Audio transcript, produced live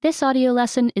This audio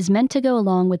lesson is meant to go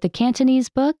along with the Cantonese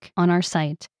book on our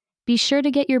site. Be sure to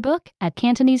get your book at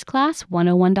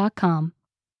CantoneseClass101.com.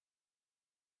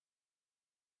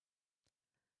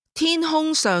 天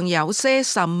空上有些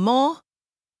什麼？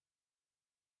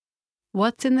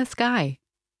 What's in the sky?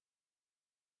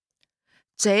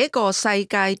 這個世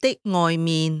界的外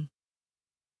面。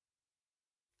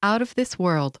 Out of this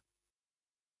world.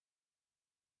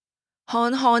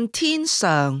 看看天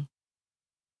上。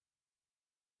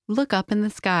 Look up in the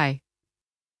sky.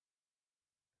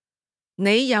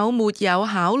 你有沒有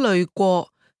考慮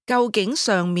過，究竟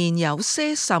上面有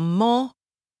些什麼？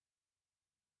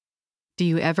 Do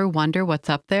you ever wonder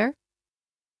what's up there?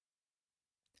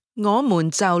 我們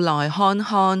就來看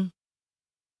看。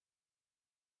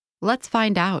 Let's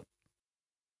find out.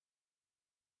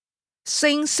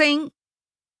 星星。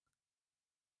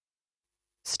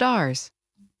 Stars.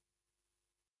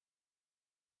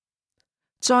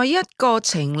 在一個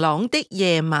晴朗的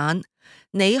夜晚，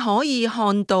你可以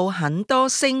看到很多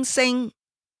星星。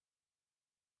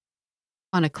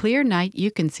 On a clear night, you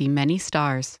can see many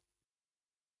stars.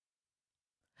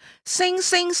 星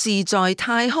星是在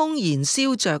太空燃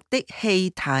燒着的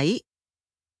氣體。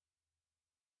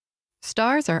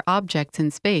 Stars are objects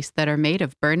in space that are made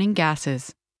of burning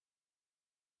gases.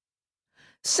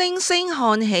 星星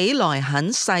看起來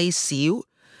很細小，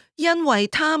因為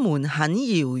它們很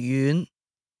遙遠。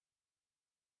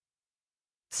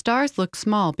 Stars look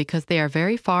small because they are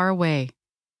very far away.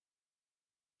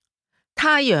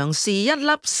 太陽是一粒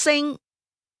星。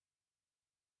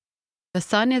 The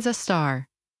sun is a star.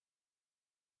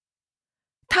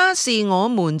 它是我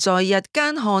們在日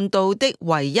間看到的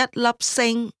唯一粒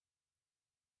星。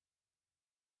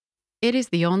 It is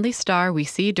the only star we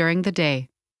see during the day.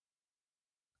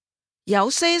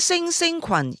 有些星星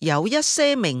群有一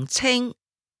些名稱。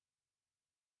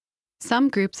 Some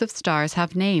groups of stars have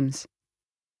names.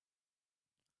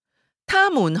 它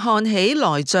們看起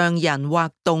來像人或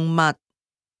動物。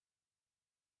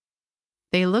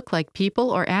 They look like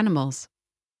people or animals.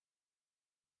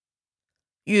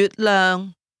 月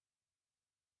亮。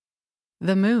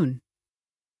 The moon.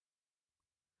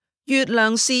 月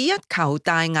亮是一球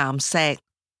大岩石。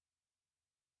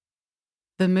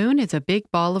 The moon is a big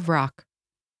ball of rock.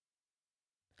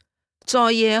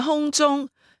 在夜空中，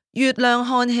月亮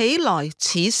看起來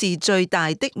似是最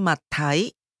大的物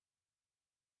體。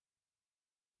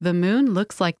 The moon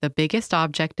looks like the biggest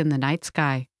object in the night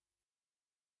sky.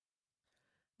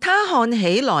 它看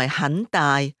起來很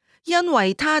大，因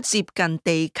為它接近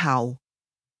地球。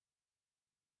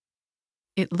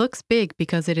 It looks big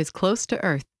because it is close to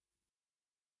Earth.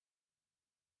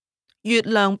 月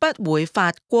亮不會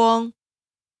發光。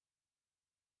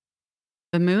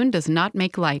 The moon does not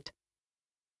make light.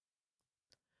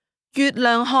 月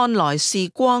亮看來是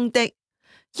光的，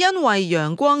因為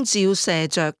陽光照射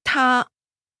着它。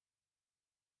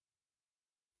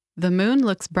 The moon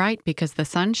looks bright because the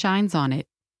sun shines on it.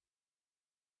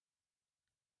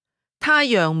 太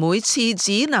陽每次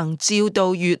只能照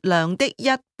到月亮的一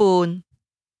半。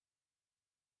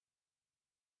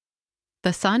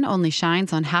 The sun only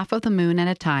shines on half of the moon at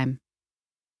a time.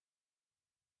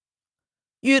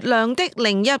 月亮的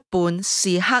另一半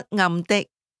是黑暗的。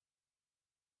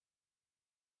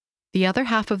 The other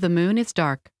half of the moon is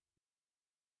dark.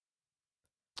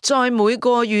 在每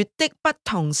個月的不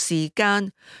同時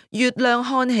間，月亮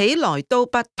看起來都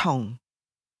不同。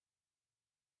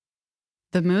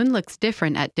 The moon looks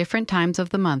different at different times of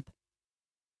the month.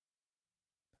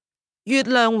 月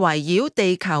亮圍繞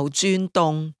地球轉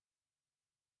動。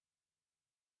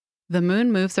 The moon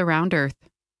moves around Earth.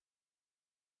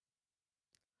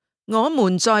 我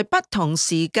們在不同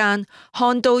時間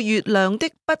看到月亮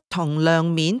的不同亮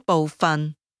面部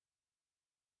分。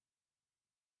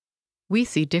 We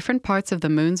see different parts of the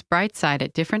moon's bright side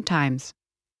at different times.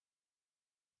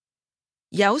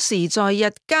 有時在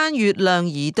日間，月亮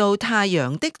移到太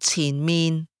陽的前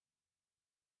面。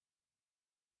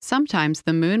 Sometimes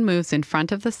the moon moves in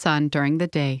front of the sun during the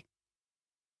day.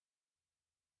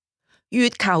 月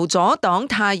球阻擋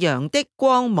太陽的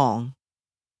光芒。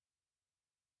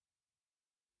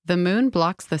 The moon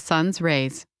blocks the sun's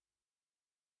rays.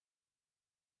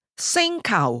 星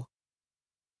球。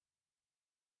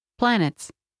 Planets.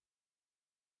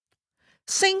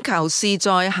 星球是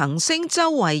在行星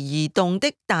周圍移動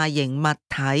的大型物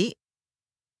體。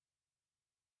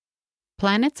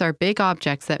 Planets are big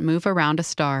objects that move around a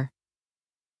star.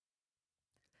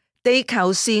 地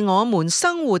球是我們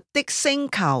生活的星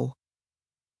球。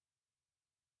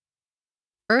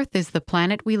 Earth is the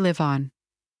planet we live on.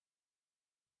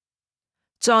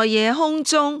 在夜空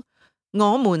中，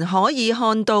我們可以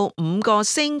看到5個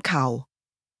星球。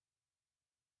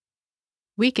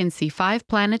We can see 5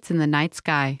 planets in the night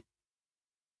sky.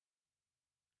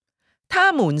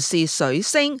 它們是水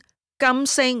星、金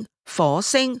星、火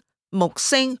星、木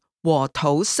星和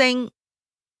土星。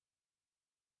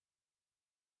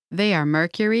They are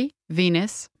Mercury,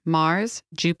 Venus, Mars,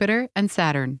 Jupiter, and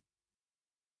Saturn.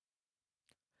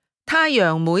 太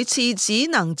陽每次只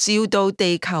能照到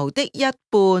地球的一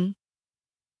半。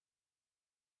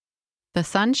The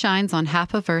sun shines on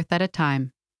half of Earth at a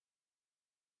time.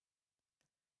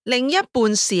 另一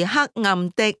半是黑暗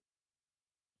的。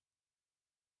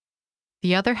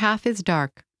The other half is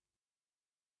dark.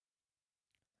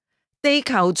 地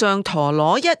球像陀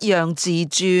螺一樣自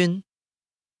轉。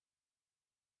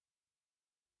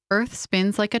Earth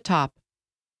spins like a top.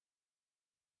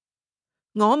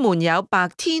 我們有白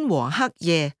天和黑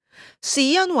夜，是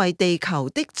因為地球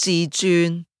的自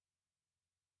轉。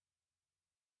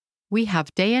We have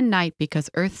day and night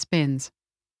because Earth spins.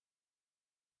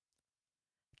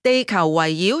 地球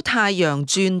圍繞太陽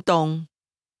轉動。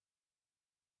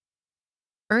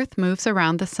Earth moves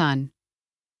around the sun.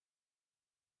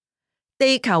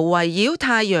 地球圍繞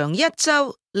太陽一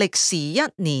周，歷時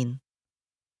1年。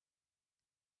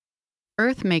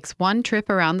Earth makes one trip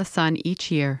around the sun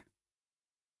each year.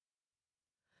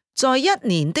 在一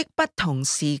年的不同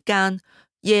時間，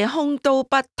夜空都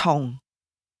不同。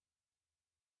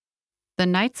The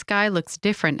night sky looks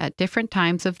different at different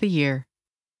times of the year.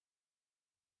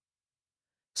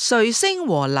 彗星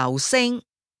和流星。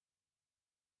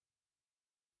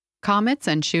Comets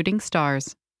and shooting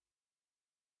stars.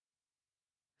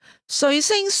 彗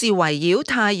星是圍繞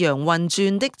太陽運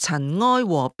轉的塵埃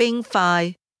和冰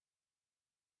塊。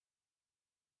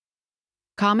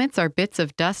Comets are bits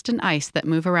of dust and ice that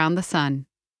move around the sun.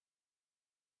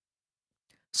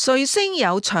 彗星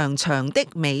有長長的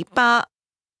尾巴。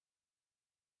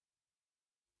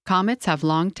Comets have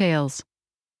long tails.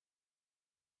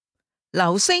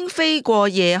 流星飛過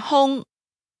夜空。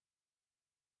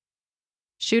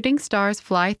Shooting stars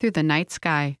fly through the night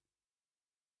sky.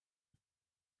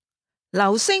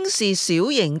 流星是小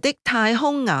型的太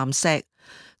空岩石，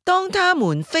當它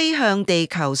們飛向地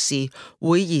球時，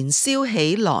會燃燒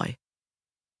起來。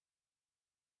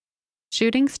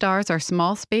Shooting stars are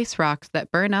small space rocks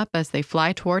that burn up as they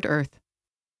fly toward Earth.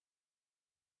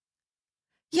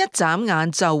 一眨眼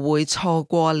就會錯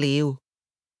過了。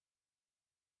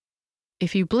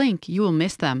If you blink, you will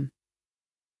miss them.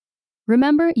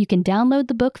 Remember, you can download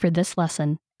the book for this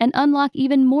lesson and unlock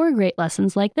even more great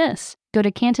lessons like this. Go to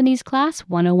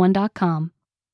CantoneseClass101.com.